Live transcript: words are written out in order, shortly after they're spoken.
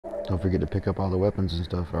Don't forget to pick up all the weapons and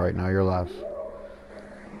stuff. Alright, now you're alive.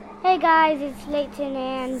 Hey guys, it's Leighton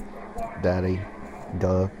and Daddy.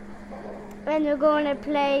 Duh. And we're going to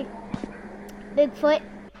play Bigfoot.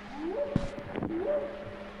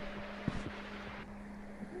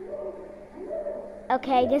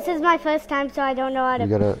 Okay, this is my first time, so I don't know how to... You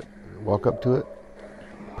gotta walk up to it.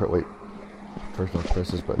 Wait. First off,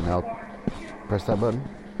 press this button. Now, press that button.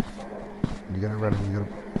 You gotta run. You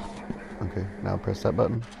gotta... Okay, now press that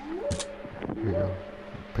button. Here you go.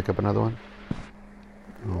 Pick up another one.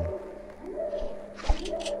 Oh.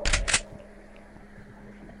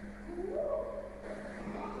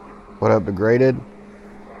 What up, Degraded?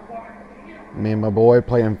 Me and my boy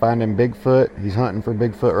playing Finding Bigfoot. He's hunting for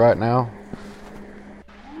Bigfoot right now.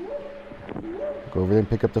 Go over there and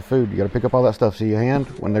pick up the food. You gotta pick up all that stuff. See your hand?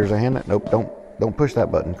 When there's a hand, nope, don't push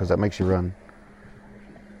that button because that makes you run.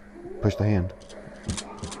 Push the hand.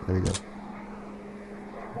 There you go.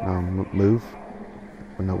 Now move.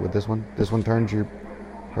 No, with this one. This one turns your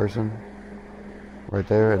person right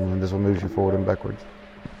there, and then this one moves you forward and backwards.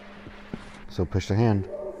 So push the hand.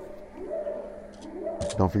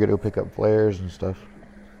 Don't forget to pick up flares and stuff.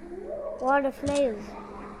 What are the flares?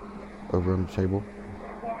 Over on the table.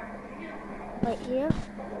 Right here?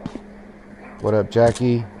 What up,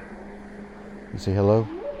 Jackie? You say hello?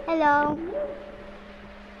 Hello.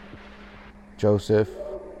 Joseph.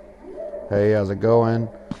 Hey, how's it going?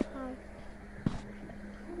 Hi.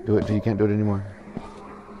 Do it till you can't do it anymore.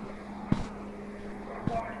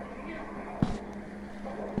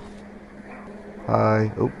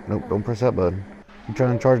 Hi. Oh, nope, don't press that button. You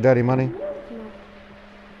trying to charge Daddy money? No.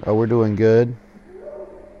 Oh, we're doing good.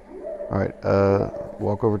 Alright,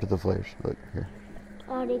 walk over to the flares. Look, here.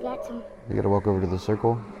 Already got some. You gotta walk over to the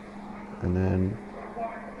circle, and then...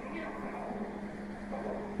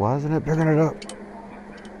 Why isn't it picking it up?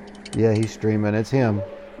 Yeah, he's streaming. It's him.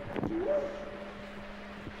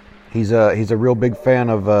 He's a real big fan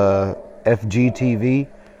of FGTV.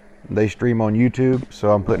 They stream on YouTube,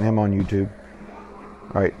 so I'm putting him on YouTube.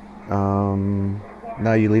 Alright,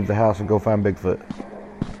 now you leave the house and go find Bigfoot.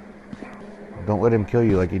 Don't let him kill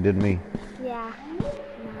you like he did me. Yeah.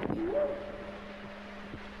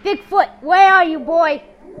 Bigfoot, where are you, boy?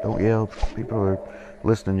 Don't yell. People are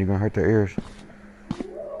listening. You're gonna hurt their ears.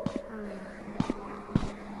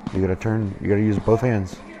 You gotta turn. You gotta use both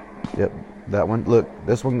hands. Yep. That one. Look.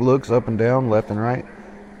 This one looks up and down, left and right,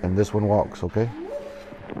 and this one walks. Okay.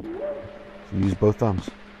 So use both thumbs.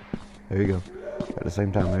 There you go. At the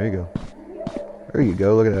same time. There you go. There you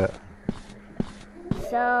go. Look at that.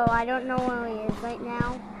 So, I don't know where he is right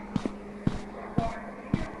now.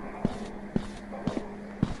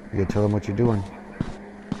 You gotta tell him what you're doing.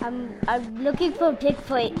 I'm looking for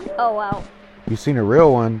Bigfoot. Oh, wow. You seen a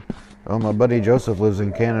real one? Oh, my buddy Joseph lives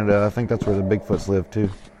in Canada. I think that's where the Bigfoots live too.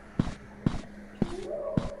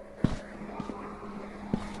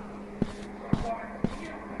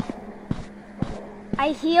 I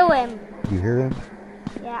hear him. You hear him?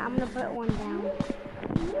 Yeah, I'm gonna put one down.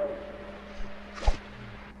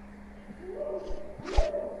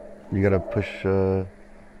 You gotta push,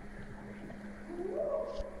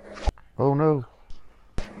 Oh no.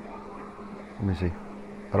 Let me see.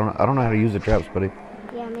 I don't know how to use the traps, buddy.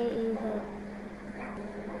 Yeah, me either.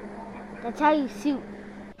 That's how you shoot.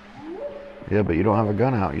 Yeah, but you don't have a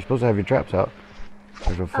gun out. You're supposed to have your traps out.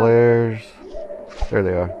 There's the flares. There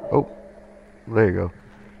they are. Oh, there you go.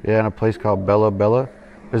 Yeah, in a place called Bella Bella.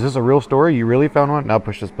 Is this a real story? You really found one? Now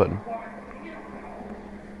push this button.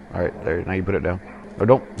 Alright, there. Now you put it down. Or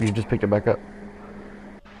don't. You just picked it back up.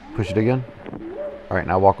 Push it again. Alright,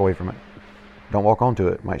 now walk away from it. Don't walk onto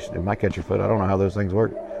it. It might catch your foot. I don't know how those things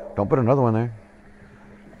work. Don't put another one there.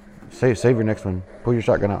 Save your next one. Pull your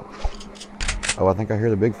shotgun out. Oh, I think I hear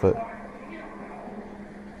the Bigfoot.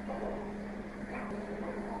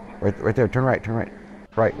 Right there. Turn right. Turn right.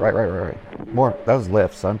 Right. More. That was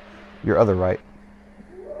left, son. Your other right.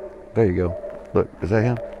 There you go. Look, is that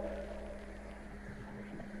him?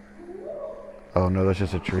 Oh no, that's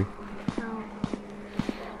just a tree. Oh.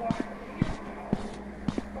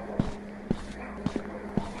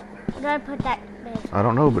 Where do I put that bed? I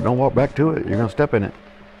don't know, but don't walk back to it. You're gonna step in it.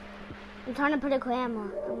 I'm trying to put a camera.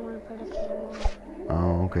 I want to put a camera.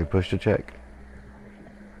 Oh, okay. Push to check.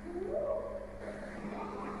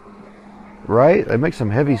 Right? They make some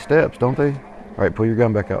heavy steps, don't they? All right, pull your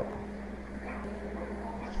gun back out.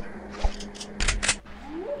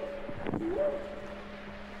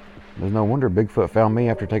 There's no wonder Bigfoot found me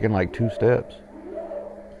after taking like 2 steps.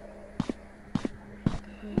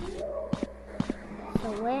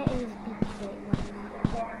 So where is Bigfoot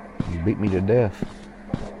right now? You beat me to death.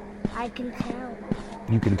 I can tell.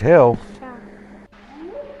 You can tell? Yeah.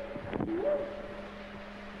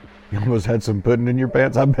 You almost had some pudding in your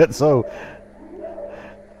pants? I bet so.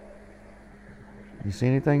 You see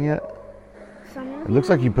anything yet? It looks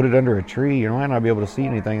like you put it under a tree. You might not be able to see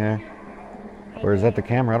anything there. Or is that the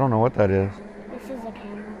camera? I don't know what that is. This is a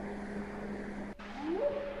camera.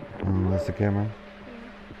 Oh, that's the camera.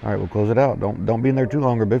 All right, we'll close it out. Don't be in there too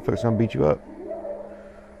long, or Bigfoot's gonna beat you up.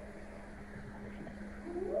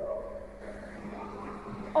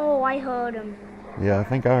 Oh, I heard him. Yeah, I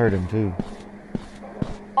think I heard him too.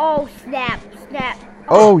 Oh, snap, snap.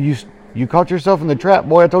 Oh, you caught yourself in the trap,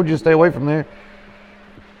 boy. I told you to stay away from there.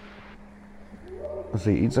 Let's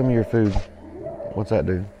see. Eat some of your food. What's that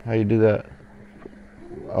do? How you do that?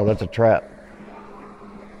 Oh, that's a trap.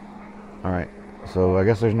 All right. So I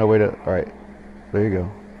guess there's no way to. All right. There you go.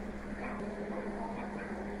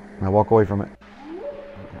 Now walk away from it.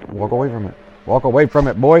 Walk away from it. Walk away from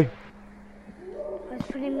it, boy. Let's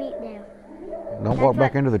put a meat there. Don't walk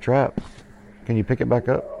back into the trap. Can you pick it back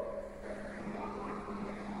up?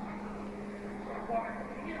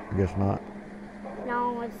 I guess not.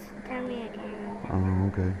 No, it's turn me a camera.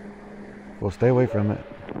 Oh, okay. Well, stay away from it.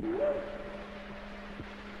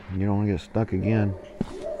 You don't want to get stuck again.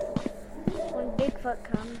 When Bigfoot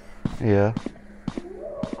comes. Yeah.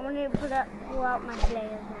 I want to pull out my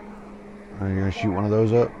players. Are you going to shoot one of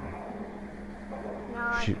those up?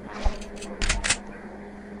 No, Shoot.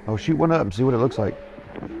 Oh, shoot one up and see what it looks like.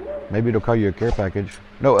 Maybe it'll call you a care package.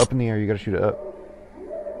 No, up in the air. You got to shoot it up.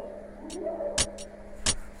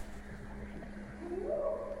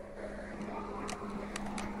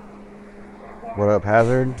 What up,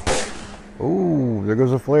 Hazard? Ooh, there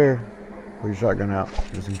goes a flare. Pull your shotgun out,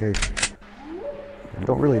 just in case. It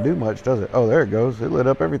don't really do much, does it? Oh, there it goes. It lit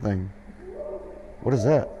up everything. What is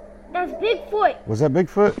that? That's Bigfoot. Was that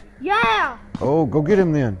Bigfoot? Yeah. Oh, go get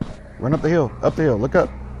him then. Run up the hill. Up the hill. Look up.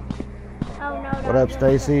 Oh, no. What up,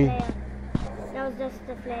 Stacy? That was just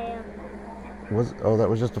the flare. Oh, that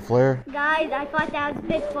was just a flare? Guys, I thought that was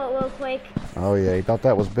Bigfoot real quick. Oh, yeah. He thought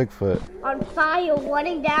that was Bigfoot. On fire,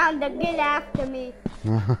 running down to get after me.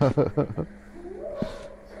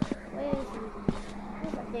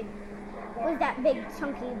 Where's that big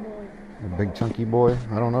chunky boy? A big chunky boy?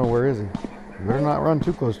 I don't know. Where is he? You better not run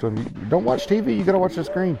too close to him. You don't watch TV. You gotta watch the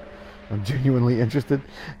screen. I'm genuinely interested.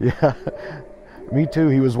 Yeah, me too.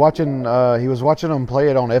 He was watching them play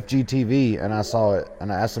it on FGTV, and I saw it,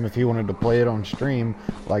 and I asked him if he wanted to play it on stream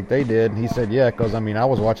like they did, and he said yeah, because I mean I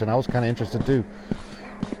was watching. I was kind of interested too.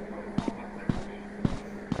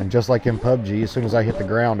 And just like in PUBG, as soon as I hit the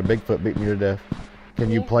ground, a Bigfoot beat me to death. Can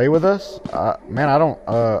you play with us? Man, I don't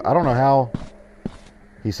know how.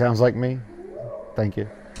 He sounds like me. Thank you.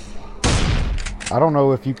 I don't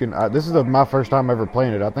know if you can. This is my first time ever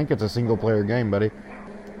playing it. I think it's a single player game, buddy.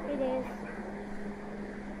 It is.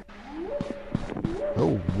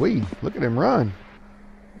 Oh, look at him run.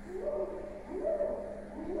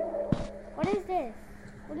 What is this?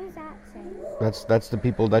 What does that say? That's the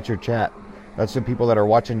people. That's your chat. That's the people that are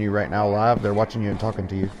watching you right now live. They're watching you and talking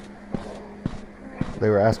to you. They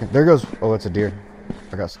were asking. There goes. Oh, it's a deer.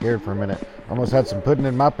 I got scared for a minute. Almost had some pudding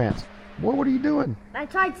in my pants. Boy, what are you doing? I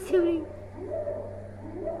tried shooting.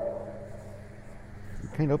 You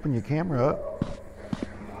can't open your camera up.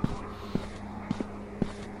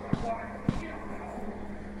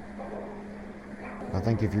 I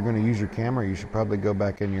think if you're going to use your camera, you should probably go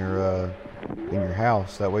back in your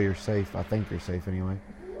house. That way you're safe. I think you're safe anyway.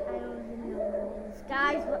 I don't even know what it is.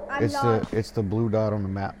 Guys, I'm lost. It's the blue dot on the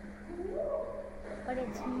map. But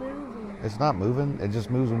it's moving. It's not moving. It just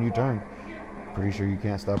moves when you turn. Pretty sure you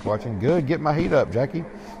can't stop watching. Good. Get my heat up, Jackie.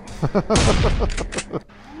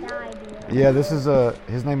 Yeah, this is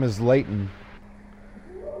his name is Leighton.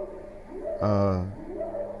 Let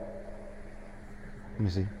me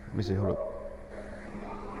see. Hold up.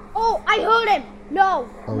 Oh, I heard him. No.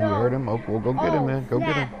 Oh, no. You heard him? Oh, well, go get him, man. Go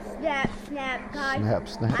get him. Snap, guys.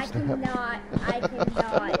 Snap. I cannot. I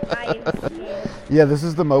am scared. Yeah, this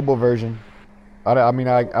is the mobile version.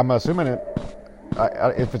 I'm assuming it.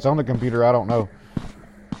 If it's on the computer, I don't know.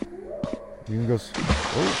 You can go.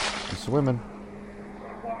 Oh, he's swimming.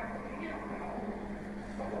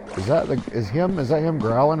 Is that him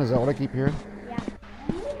growling? Is that what I keep hearing? Yeah.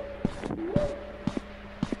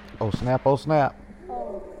 Oh snap! Oh snap!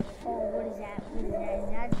 Oh, what is that? Is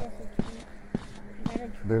that just a tree? Is that a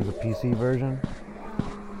tree? There's a PC version.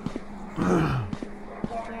 Yeah,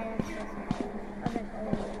 that's just a tree. I was like,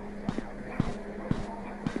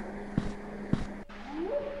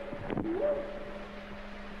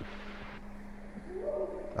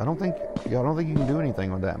 I don't think you can do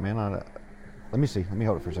anything with that, man. Let me see. Let me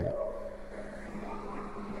hold it for a second.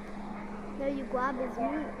 No, you grab his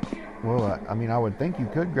meat. Well, I would think you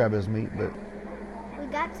could grab his meat, but We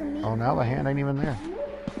got to meet. Oh, now the hand ain't even there.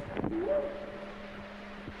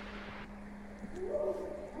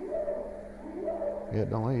 Yeah, it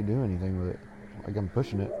don't let you do anything with it. Like I'm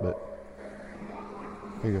pushing it, but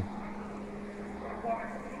here you go.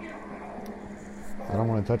 I don't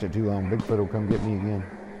want to touch it too long. Bigfoot will come get me again.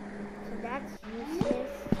 So that's useless.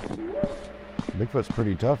 Bigfoot's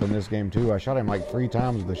pretty tough in this game too. I shot him like 3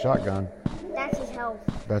 times with a shotgun. That's his health.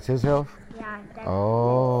 That's his health? Yeah.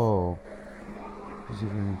 Oh. He's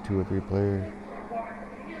even 2 or 3 players.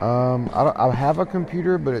 I have a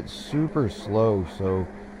computer, but it's super slow, so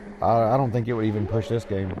I don't think it would even push this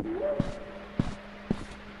game.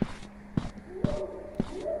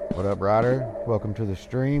 What up, Ryder? Welcome to the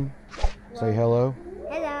stream. Say hello.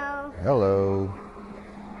 Hello. Hello.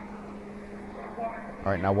 All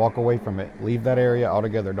right, now walk away from it. Leave that area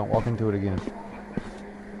altogether. Don't walk into it again.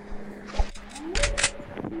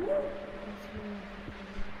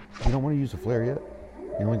 You don't want to use a flare yet.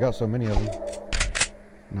 You only got so many of them.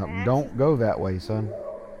 No, don't go that way, son.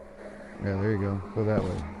 Yeah, there you go. Go that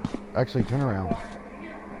way. Actually, turn around.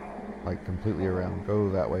 Like, completely around. Go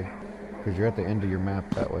that way. Because you're at the end of your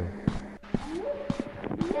map that way.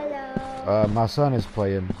 Hello. My son is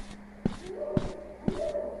playing.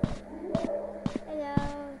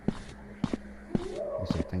 Hello. He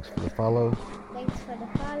said thanks for the follow. Thanks for the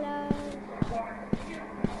follow.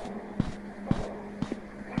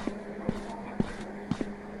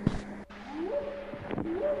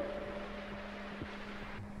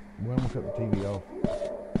 Well, I'm gonna cut the TV off.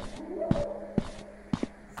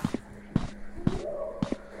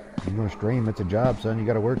 You're gonna stream, it's a job, son. You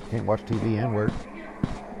gotta work. You can't watch TV and work.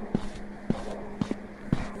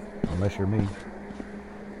 Unless you're me. And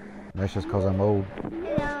that's just cause I'm old.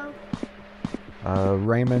 Hello.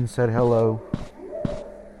 Raymond said hello.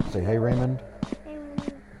 Say hey, Raymond.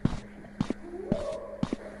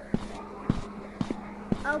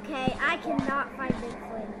 Okay, I cannot find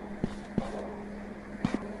Bigfoot.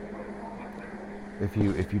 If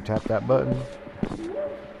you tap that button,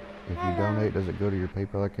 if you donate, does it go to your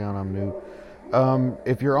PayPal account? I'm new.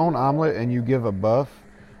 If you're on Omlet and you give a buff,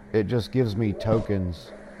 it just gives me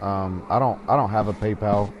tokens. I don't have a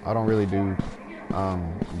PayPal. I don't really do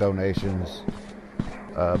donations.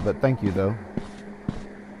 But thank you though.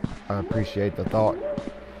 I appreciate the thought.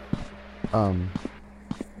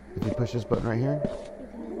 If you push this button right here,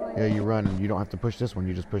 yeah, you run, and you don't have to push this one.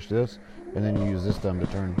 You just push this, and then you use this thumb to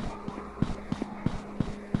turn.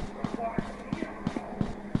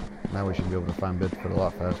 Now we should be able to find Bigfoot a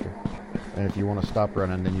lot faster. And if you want to stop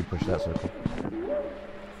running, then you push that circle.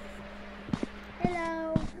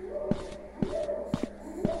 Hello.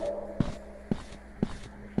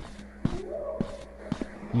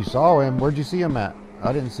 You saw him. Where'd you see him at?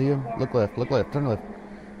 I didn't see him. Look left, turn left.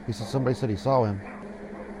 He said somebody said he saw him.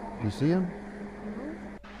 You see him?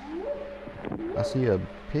 I see a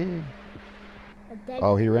pig.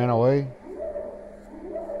 Oh, he ran away?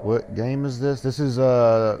 What game is this? This is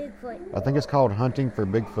Bigfoot. I think it's called Hunting for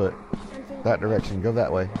Bigfoot. That direction. Go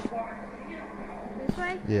that way. This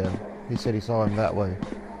way? Yeah. He said he saw him that way.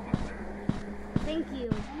 Thank you.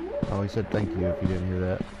 Oh, he said thank you if you didn't hear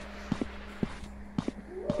that.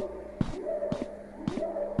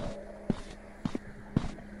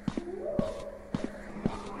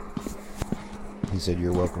 He said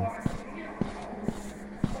you're welcome.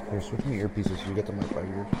 Here, switch me earpieces so you get the mic by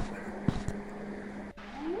yours.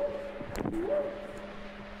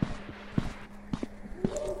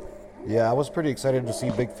 Yeah, I was pretty excited to see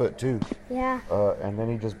Bigfoot too. Yeah. And then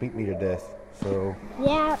he just beat me to death. So.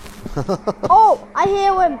 Yeah. Oh, I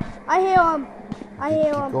hear him. I hear him. I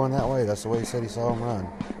hear Keep him. going that way. That's the way he said he saw him run.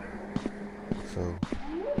 So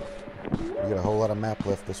you got a whole lot of map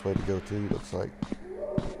left this way to go too. Looks like.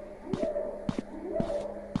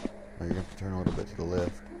 Oh, you're gonna have to turn a little bit to the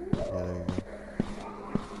left. Yeah, there you go.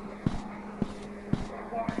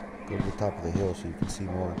 Go to the top of the hill so you can see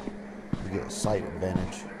more. You get a sight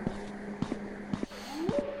advantage.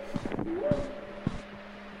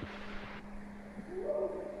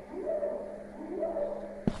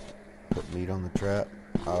 Put meat on the trap.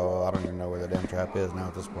 Oh, I don't even know where the damn trap is now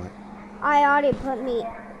at this point. I already put meat.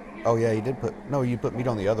 Oh yeah, you did put. No, you put meat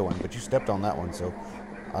on the other one, but you stepped on that one, so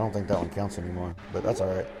I don't think that one counts anymore. But that's all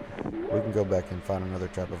right. We can go back and find another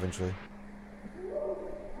trap eventually.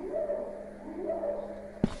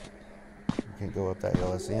 You can't go up that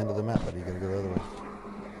hill. That's the end of the map, but you gotta go the other way.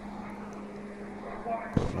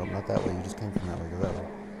 Go, no, not that way. You just came from that way. Go that way.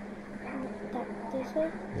 This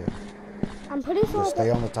way? Yeah. I'm pretty sure. Just stay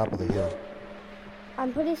on the top of the hill.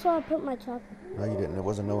 I'm pretty sure I put my trap. No, you didn't. It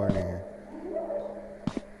wasn't nowhere near here.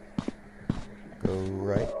 Go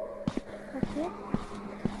right. Okay.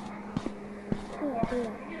 do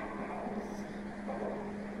that.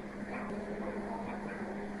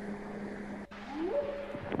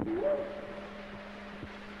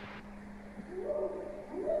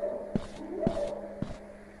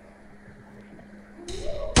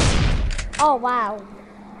 Oh, wow.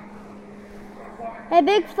 Hey,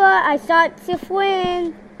 Bigfoot, I start to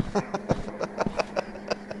win.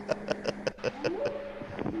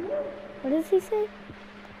 What does he say?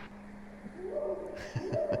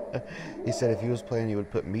 He said if he was playing, he would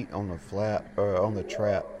put meat on the flap or on the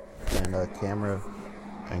trap and a camera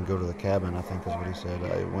and go to the cabin. I think is what he said.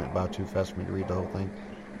 It went by too fast for me to read the whole thing.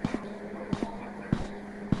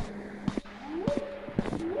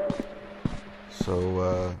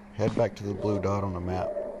 So head back to the blue dot on the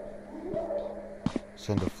map.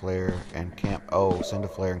 Send a flare and camp. Oh, send a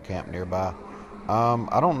flare and camp nearby.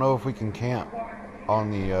 I don't know if we can camp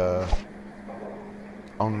on the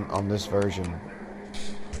on this version.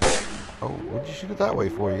 Oh, what'd you shoot it that way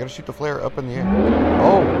for? You gotta shoot the flare up in the air.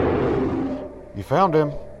 Oh, you found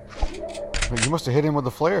him. You must have hit him with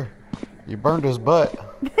the flare. You burned his butt.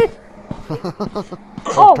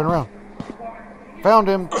 Oh, turn around. Found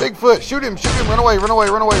him. Bigfoot. Shoot him. Shoot him. Run away. Run away.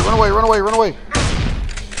 Run away. Run away. Run away. Run away.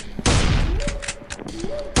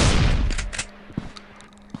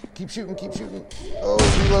 Keep shooting. Keep shooting. Oh,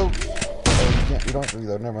 reload. Oh, you can't. You don't have to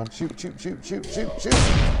reload. Never mind. Shoot. Shoot. Shoot. Shoot. Shoot. Shoot.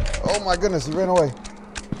 Oh my goodness. He ran away.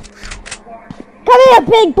 Come here,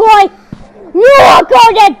 big boy. You are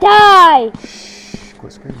going to die. Shh.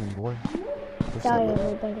 Quit screaming, boy. What's Sorry, that?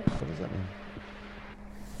 everybody. What does that mean?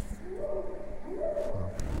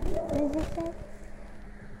 What does it say?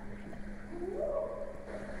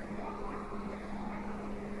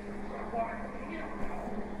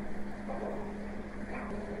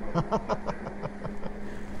 I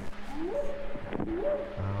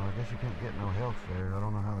guess you can't get no health there. I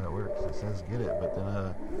don't know how that works. It says get it, but then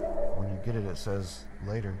when you get it, it says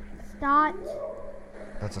later. Start.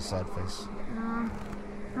 That's a sad face.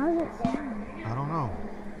 How does it sound? I don't know.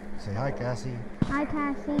 Say hi, Cassie. Hi,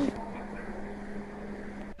 Cassie.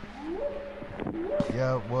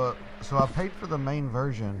 Yeah, well, so I paid for the main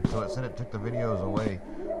version, so it said it took the videos away.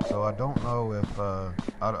 So I don't know if,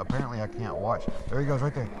 apparently I can't watch. There he goes,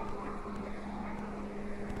 right there.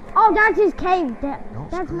 Oh, that's his cave. That's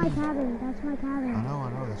scream. my cabin. That's my cabin. I know.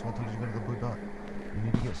 That's why I told you to go to the blue dot. You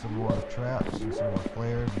need to get some more traps and some more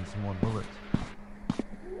flares and some more bullets.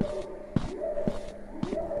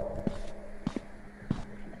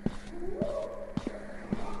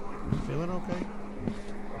 You feeling okay?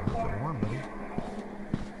 A bit warm, buddy.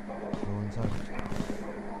 Go inside.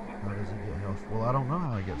 How does he get health? Well, I don't know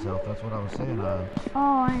how he gets health. That's what I was saying. Oh,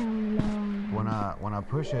 I don't know. When I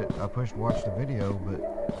push it, I pushed watch the video, but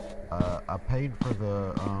I paid for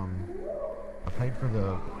the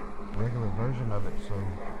regular version of it, so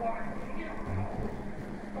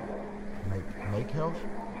make health.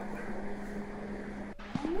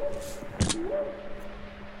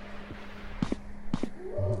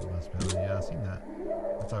 My spelling, yeah, I seen that.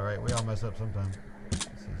 That's all right. We all mess up sometimes. Let's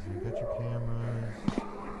see, so you got your cameras,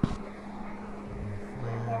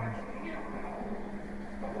 flares.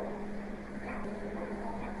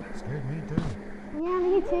 Scared me too. Yeah,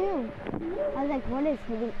 me too. I was like, what is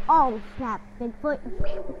hitting? Oh, snap. Bigfoot.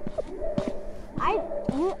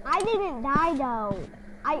 I didn't die, though.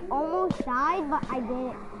 I almost died, but I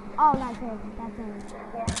didn't. Oh, that's him. That's him.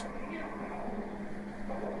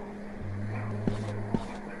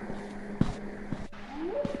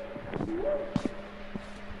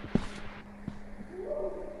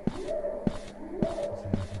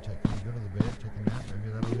 Go to the bed, take a nap, maybe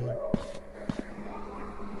that'll do it.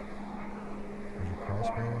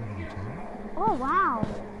 Crossbow under the table? Oh, wow.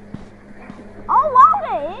 Oh, wow,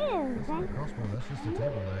 there is. That's not a crossbow, that's just a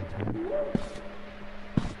table leg, man.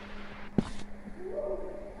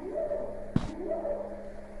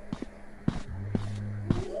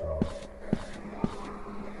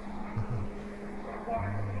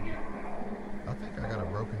 I think I got a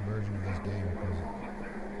broken version of this game because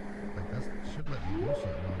that should let me do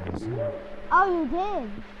something on this. Oh, you did.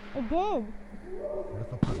 It did. What if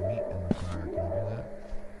I put meat in the fire? Can I do that?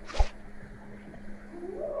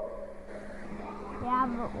 Yeah,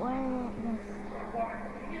 but what is this?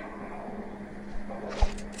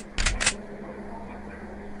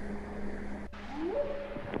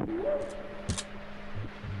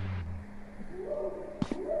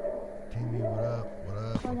 Timmy, what up? What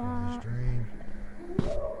up? What Welcome to the up? stream.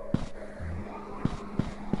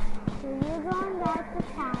 So you're going back to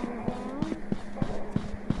find them.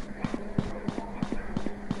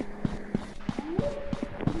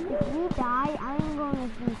 If you die, I'm going to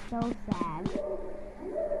be so sad.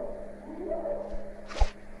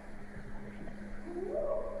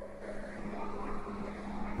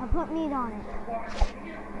 put meat on it.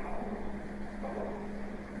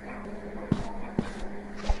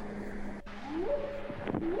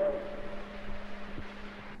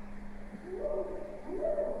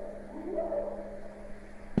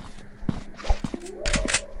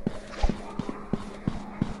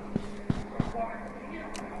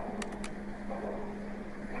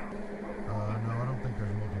 No, I don't think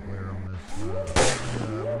there's multiplayer on this.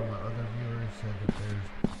 One of my other viewers said that there's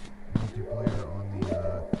multiplayer on the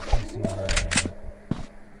PC version,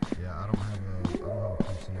 but yeah, I don't have a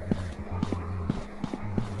PC to get to play the game.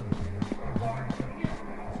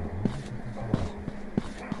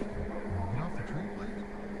 Get off the tree, please.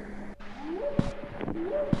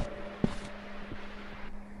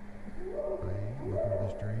 Hey, welcome to the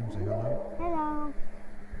stream. Say hello. Hello.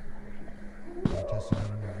 Are you testing out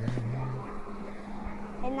a new game here?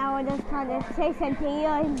 And now we're just trying to chase a deer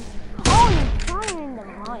and oh, he's flying in the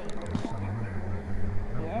mud.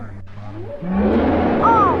 Yeah.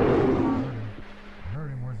 Oh! I heard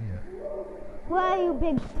him. Where's he at? Where are you,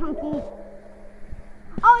 big chunky?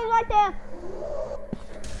 Oh, he's right there.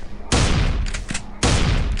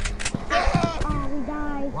 Oh, we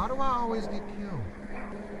died. Why do I always get killed?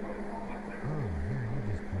 Oh, here, you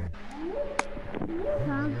just killed.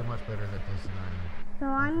 You're much better at this than I am. So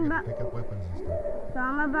You I'm gotta pick up weapons and stuff. So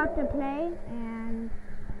I'm about to play, and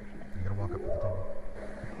You gotta walk up to the table.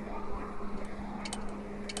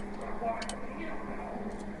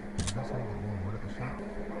 That's how you get more wood at the shop.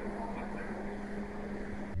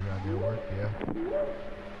 Your idea work, yeah.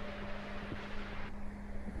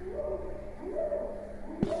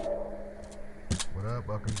 What up?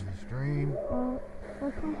 Welcome to the stream.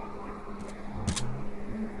 welcome.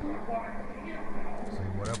 Say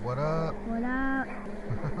what up, what up? What up?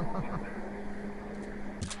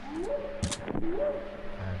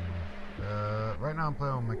 Right now I'm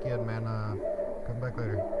playing with my kid, man. Come back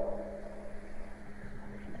later.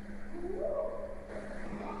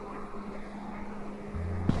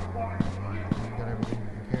 Alright, you got everything you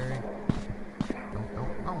can carry. Don't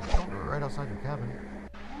do it right outside your cabin.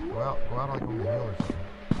 Go out like on the hill or something.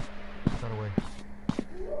 Get that away.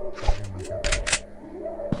 Back up.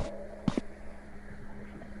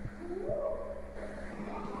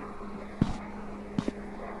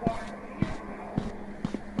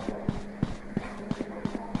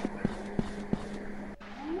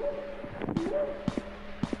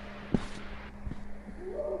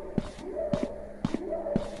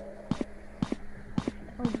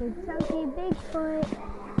 Oh, big chunky Bigfoot.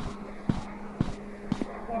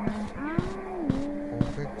 Oh,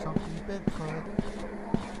 big chunky Bigfoot.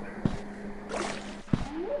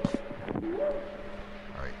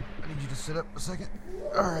 Alright, I need you to sit up a second.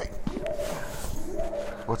 Alright.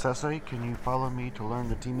 What's that say? Can you follow me to learn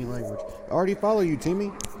the Teamy language? I already follow you,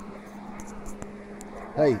 Teamy.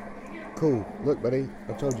 Hey, cool. Look, buddy,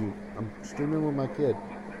 I told you, I'm streaming with my kid.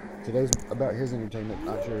 Today's about his entertainment,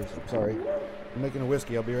 not yours. I'm sorry. I'm making a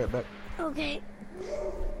whiskey. I'll be right back. Okay.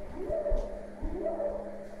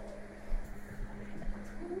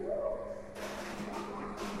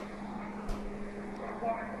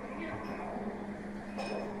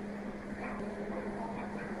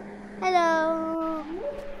 Hello.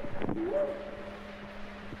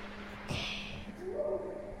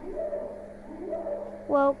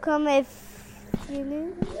 Welcome if you're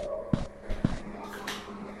new.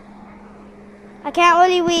 I can't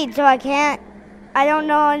really read, so I don't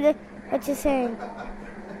know what you're saying.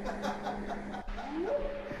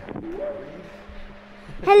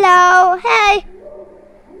 Hello, hey.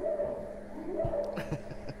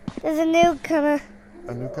 There's a newcomer.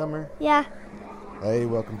 A newcomer? Yeah. Hey,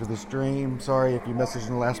 welcome to the stream. Sorry if you messaged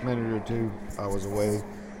in the last minute or two. I was away.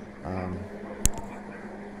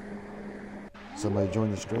 Somebody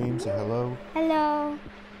joined the stream. Say hello. Hello.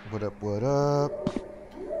 What up, what up?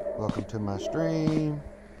 Welcome to my stream.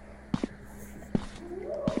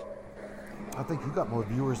 I think you got more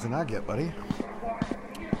viewers than I get, buddy.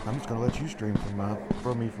 I'm just gonna let you stream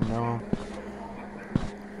from me from now on.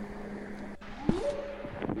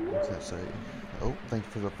 What's that say? Oh, thank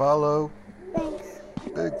you for the follow. Thanks.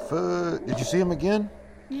 Bigfoot. Did you see him again?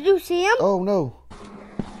 Did you see him? Oh no.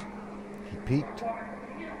 He peeked.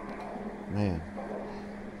 Man.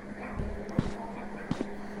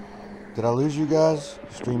 Did I lose you guys?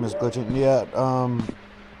 Stream is glitching. Yeah,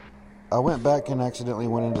 I went back and accidentally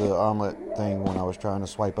went into the Omlet thing when I was trying to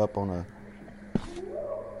swipe up on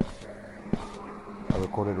I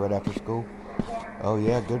recorded right after school. Oh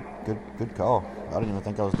yeah, good call. I didn't even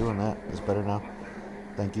think I was doing that. It's better now.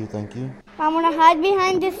 Thank you. I'm gonna hide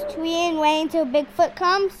behind this tree and wait until Bigfoot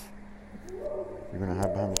comes. You're gonna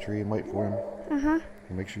hide behind the tree and wait for him. Uh-huh.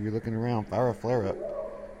 And make sure you're looking around. Fire a flare up.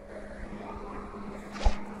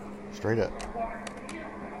 straight up.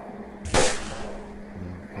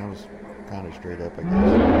 That was kind of straight up, I guess.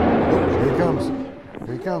 Oh, here he comes.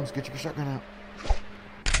 Here he comes. Get your shotgun out.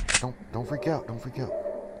 Don't freak out. Don't freak out.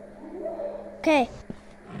 Okay.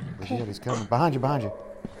 Yeah, he's coming. Behind you, behind you.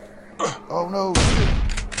 Oh, no.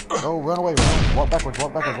 Oh, run away. Walk backwards,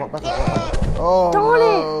 walk backwards, walk backwards, walk backwards. Oh,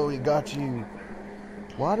 no. He got you.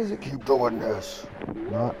 Why does it keep doing this?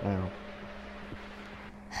 Not now.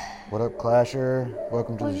 What up, Clasher?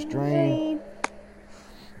 Welcome to the stream.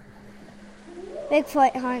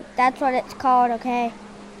 Bigfoot hunt. That's what it's called, okay?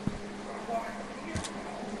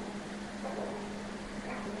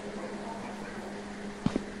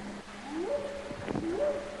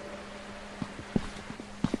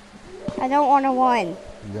 I don't want to run.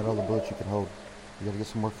 You got all the bullets you can hold. You gotta get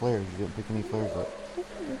some more flares. You didn't pick any flares up.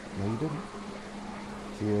 No, you didn't.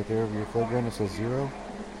 See right there over your flare gun? It says 0.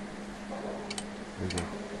 There you go.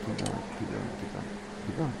 Keep going, keep going, keep going.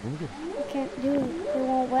 Keep going. Really good. I can't do it. They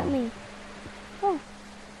won't let me. Oh.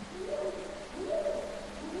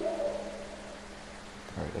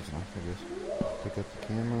 Alright, that's enough, I guess. Pick up the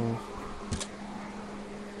cameras.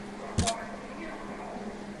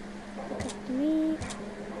 Pick up the meat.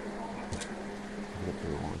 Pick up the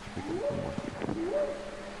one. Pick up one more.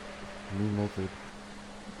 New method.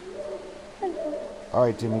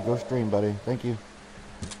 Alright, Timmy, go stream, buddy. Thank you.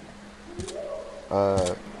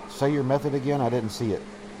 Say your method again. I didn't see it.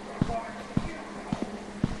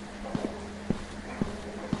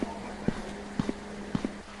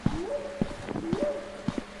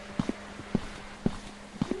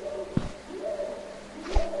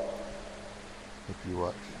 If you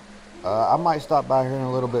watch. I might stop by here in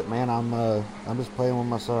a little bit, man. I'm just playing with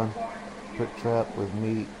my son. Put trap with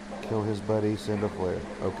meat, kill his buddy, send a flare.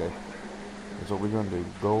 Okay. That's what we're gonna do.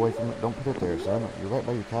 Go away from it. Don't put it there, son. You're right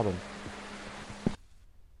by your cabin.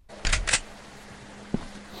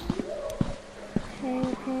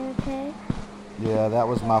 Okay. Yeah, that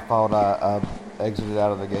was my fault. I exited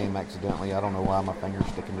out of the game accidentally. I don't know why my finger's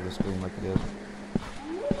sticking to the screen like it is.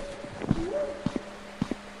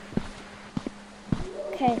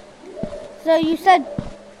 Okay. So you said...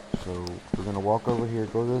 So we're going to walk over here.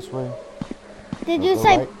 Go this way. Did no, you go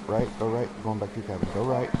say... Right, go right. Going back to your cabin. Go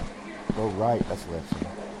right. Go right. That's left. Son.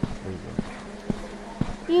 There you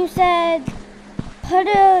go. You said... Put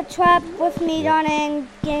a trap with meat on it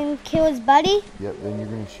and kill his buddy? Yep, then you're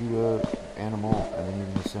going to shoot an animal, and then you're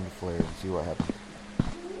going to send a flare and see what happens.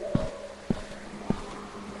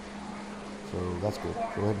 So that's good.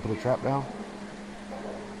 Go ahead and put a trap down.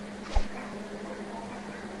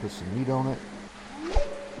 Put some meat on it.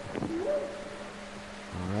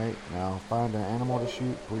 Alright, now find an animal to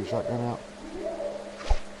shoot. Pull your shotgun out.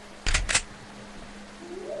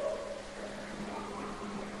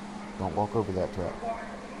 Don't walk over that trap.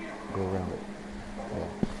 Go around it. Yeah.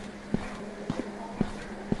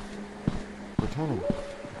 We're turning.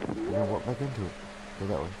 We're gonna walk back into it. Go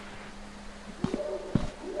that way.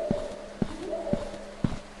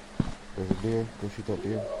 There's a deer. Go shoot that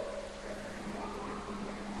deer.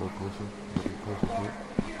 Go closer. Get closer to it.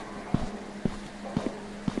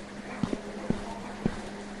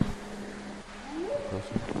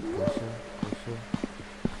 Closer.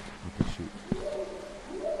 Okay, shoot.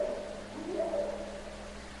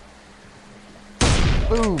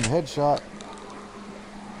 Boom! Headshot.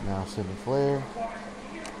 Now send a flare.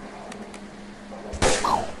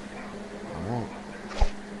 Alright.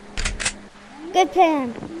 Good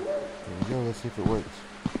plan. Here we go. Let's see if it works.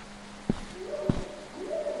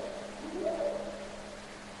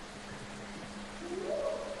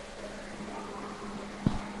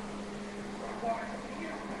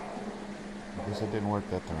 I guess it didn't work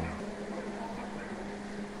that time.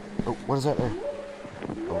 Oh, what is that there?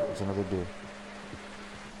 Oh, it's another deer.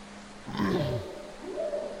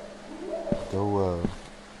 Go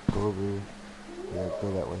over. Yeah, go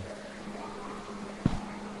that way.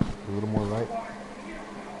 A little more right.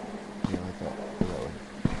 Yeah, like that. Go that way.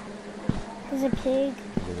 There's a pig.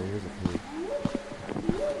 Yeah, there is a pig.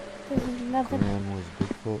 There's another... Grand was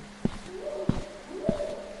Bigfoot.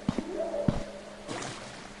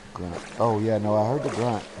 Grunt. Oh, yeah, no, I heard the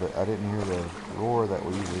grunt, but I didn't hear the roar that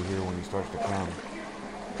we usually hear when he starts to come.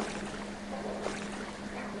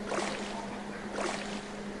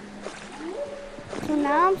 So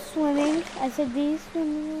now I'm swimming. I said these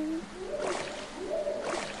swimming.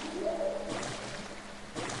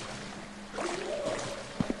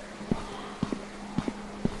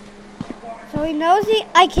 So he knows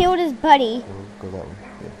I killed his buddy. Go that way.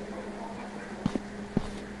 Yeah.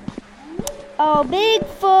 Oh,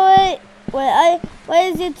 Bigfoot! What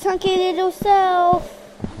is your chunky little self?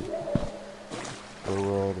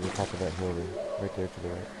 Go to the top of that hill there. Right there to the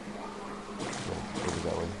right. Over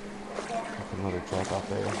that way. Put another trap out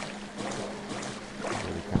there.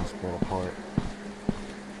 Really kind of spread apart.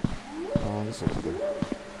 This looks good.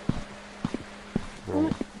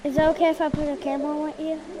 Right. Is it okay if I put a camera on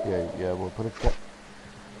you? Yeah, we'll put a cap.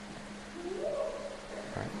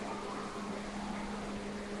 Alright.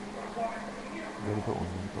 Where do you put one?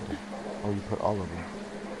 Oh, you put all of them.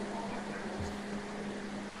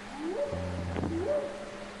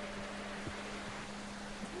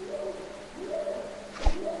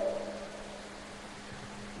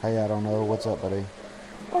 Hey, I don't know. What's up, buddy?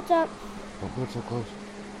 What's up? Don't get so close.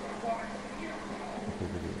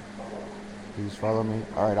 Please follow me.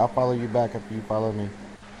 Alright, I'll follow you back after you follow me.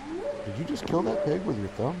 Did you just kill that pig with your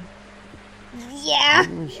thumb? Yeah. You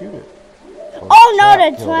didn't even shoot it. Oh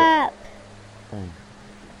no, the trap. Dang.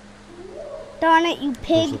 Darn it, you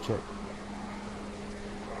pig. Check.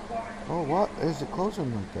 Oh, what? Is it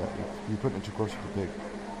closing like that? You're putting it too close to the pig.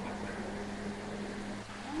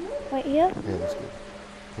 Right here? Yeah, that's good.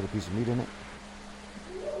 Put a piece of meat in it.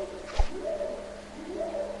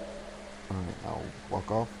 Alright, I'll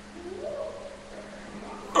walk off.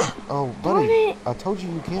 Oh, buddy, I told you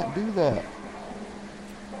you can't do that.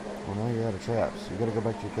 Well, now you're out of traps. You gotta go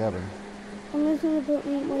back to your cabin. I'm just gonna put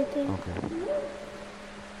meat right there. Okay.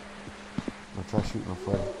 I'll try shooting a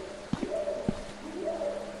flare.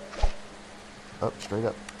 Up, straight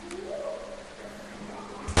up.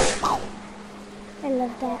 I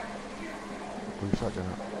love that. Pull your shotgun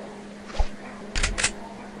out.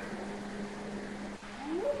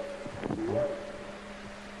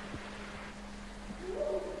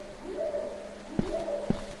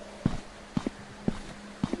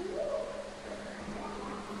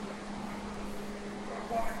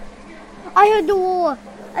 I heard the war.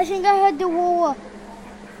 I think I heard the war.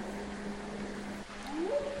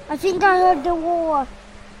 I think I heard the war.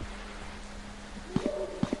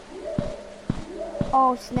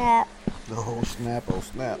 Oh snap. Oh snap, oh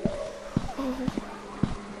snap.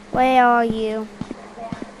 Where are you?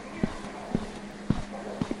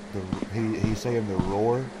 He's saying the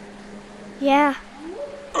roar? Yeah.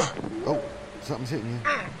 Oh, something's hitting you.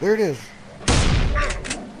 There it is.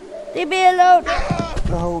 Leave me alone.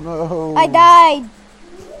 No, no. I died.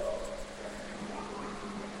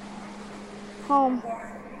 Home.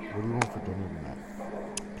 What do you want for dinner tonight?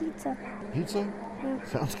 Pizza. Pizza? Yeah.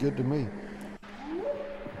 Sounds good to me.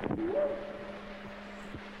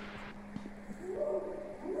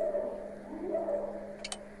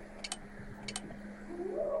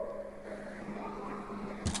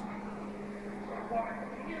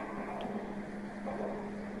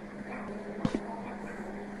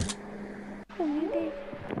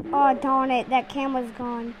 Oh darn it, that camera's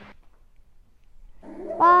gone.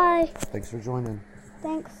 Bye. Thanks for joining.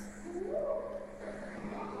 Thanks.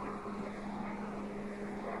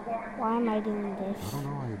 Why am I doing this? I don't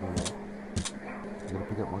know why you're doing that. You gotta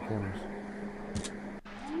pick up more cameras.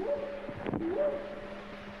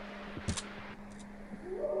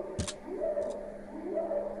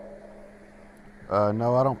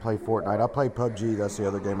 No, I don't play Fortnite. I play PUBG. That's the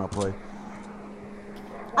other game I play.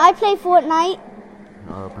 I play Fortnite.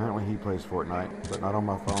 Apparently he plays Fortnite, but not on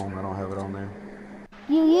my phone. I don't have it on there.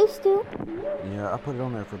 You used to? Yeah, I put it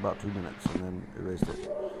on there for about 2 minutes and then erased it.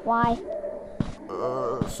 Why?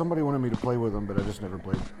 Somebody wanted me to play with them, but I just never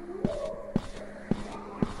played.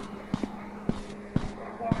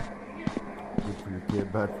 Good for your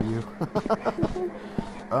kid, bad for you.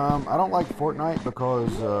 I don't like Fortnite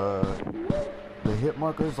because the hit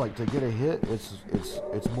markers, like to get a hit,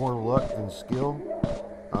 it's more luck than skill.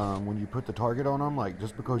 When you put the target on them, like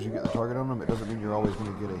just because you get the target on them, it doesn't mean you're always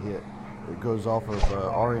going to get a hit. It goes off of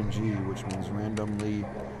RNG, which means randomly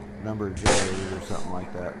numbered generated or something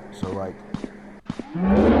like that. So like,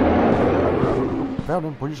 found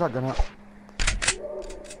him. Pull your shotgun out.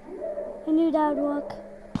 I knew that would work.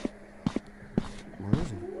 Where is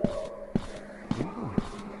he?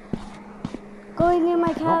 Going in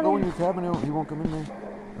my Don't cabin. go in your cabin. He won't come in there.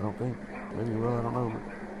 I don't think. Maybe he will. I don't know.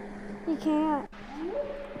 He can't.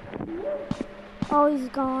 Oh, he's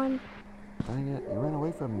gone. Dang it. He ran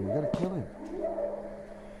away from you. You gotta kill him.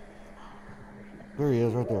 There he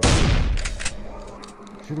is, right there.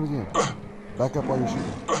 Shoot him again. Back up while you're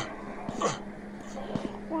shooting.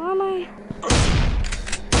 Why am I?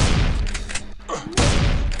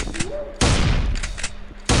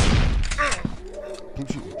 Keep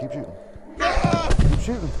shooting. Keep shooting. Keep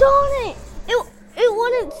shooting. Darn it! It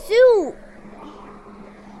wouldn't shoot.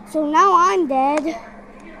 So now I'm dead.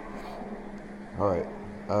 Alright.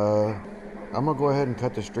 I'm gonna go ahead and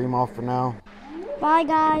cut the stream off for now. Bye,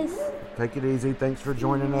 guys. Take it easy. Thanks for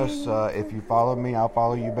joining us. If you follow me, I'll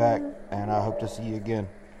follow you back. And I hope to see you again.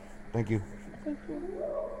 Thank you. Thank you.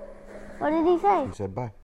 What did he say? He said bye.